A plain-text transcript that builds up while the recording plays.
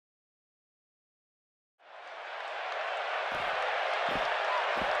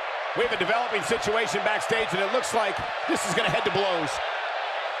We have a developing situation backstage, and it looks like this is going to head to blows.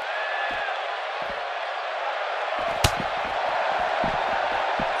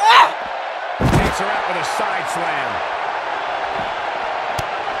 Takes her out with a side slam.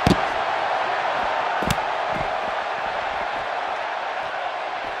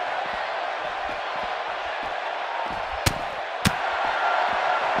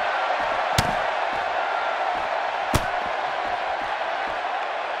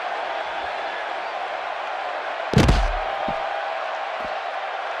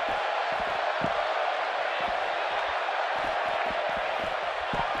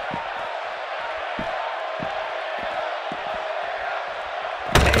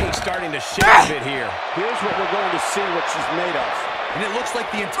 Starting to shake a bit here. Here's what we're going to see what she's made of. And it looks like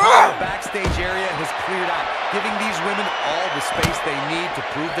the entire backstage area has cleared out, giving these women all the space they need to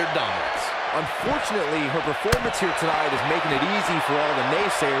prove their dominance. Unfortunately, her performance here tonight is making it easy for all the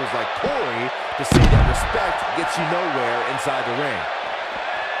naysayers like Corey to say that respect gets you nowhere inside the ring.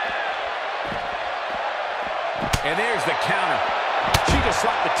 And there's the counter. She just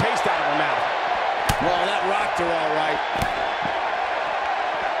slapped the taste out of her mouth. Well, that rocked her all right.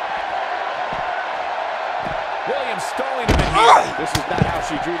 Stalling him in here. This is not how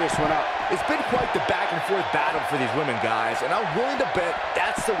she drew this one up. It's been quite the back and forth battle for these women, guys, and I'm willing to bet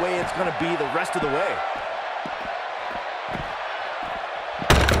that's the way it's going to be the rest of the way.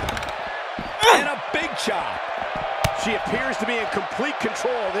 And a big chop. She appears to be in complete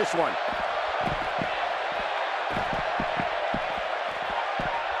control of this one.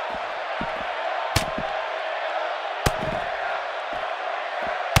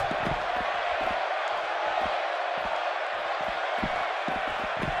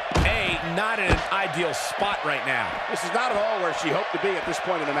 Not in an ideal spot right now. This is not at all where she hoped to be at this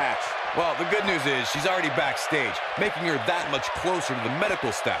point in the match. Well, the good news is she's already backstage, making her that much closer to the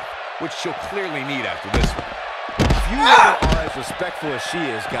medical staff, which she'll clearly need after this one. Few women are as respectful as she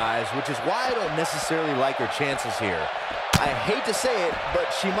is, guys, which is why I don't necessarily like her chances here. I hate to say it, but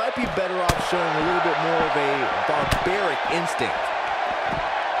she might be better off showing a little bit more of a barbaric instinct.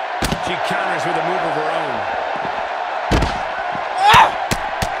 She counters with a move of her own.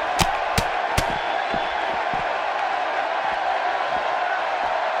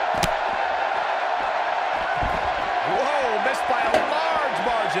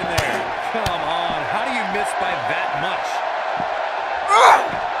 By that much.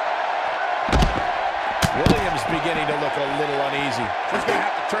 Williams beginning to look a little uneasy. She's going to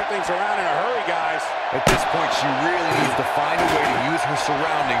have to turn things around in a hurry, guys. At this point, she really needs to find a way to use her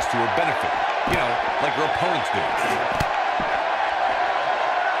surroundings to her benefit. You know, like her opponents do.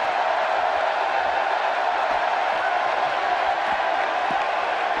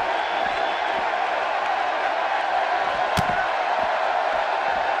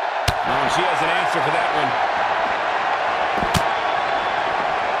 She has an answer for that one.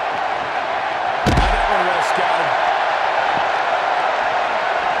 That one well scouted.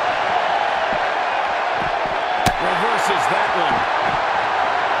 Reverses that one.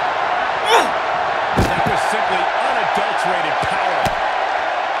 That was simply unadulterated power.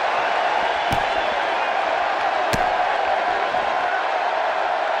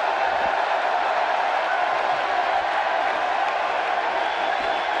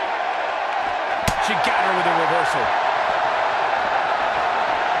 She got her with a reversal.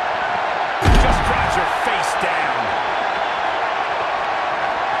 Just drops her face down.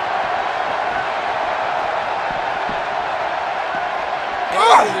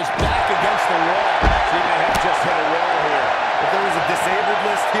 And is back against the wall. She may have just hit a wall here. If there was a disabled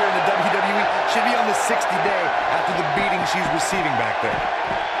list here in the WWE, she'd be on the 60-day after the beating she's receiving back there.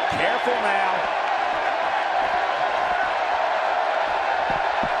 Careful now.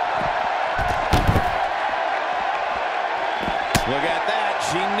 Look at that.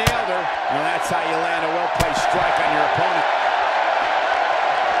 She nailed her. Well, that's how you land a well-placed strike on your opponent.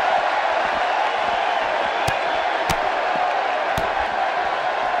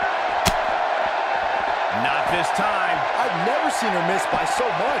 Not this time. I've never seen her miss by so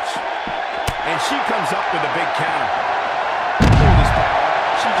much. And she comes up with a big counter. Look at this power.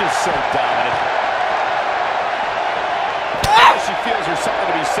 She's just so dominant. She feels there's something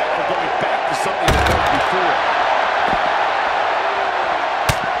to be said for going back to something that worked before.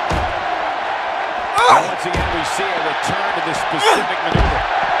 Once again, we see a return to this specific maneuver.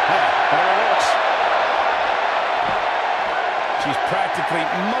 But it works. She's practically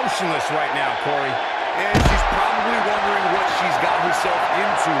motionless right now, Corey. And she's probably wondering what she's got herself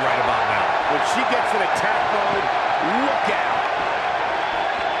into right about now. When she gets in attack mode, look out.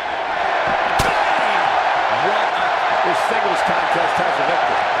 Bang! What a... This singles contest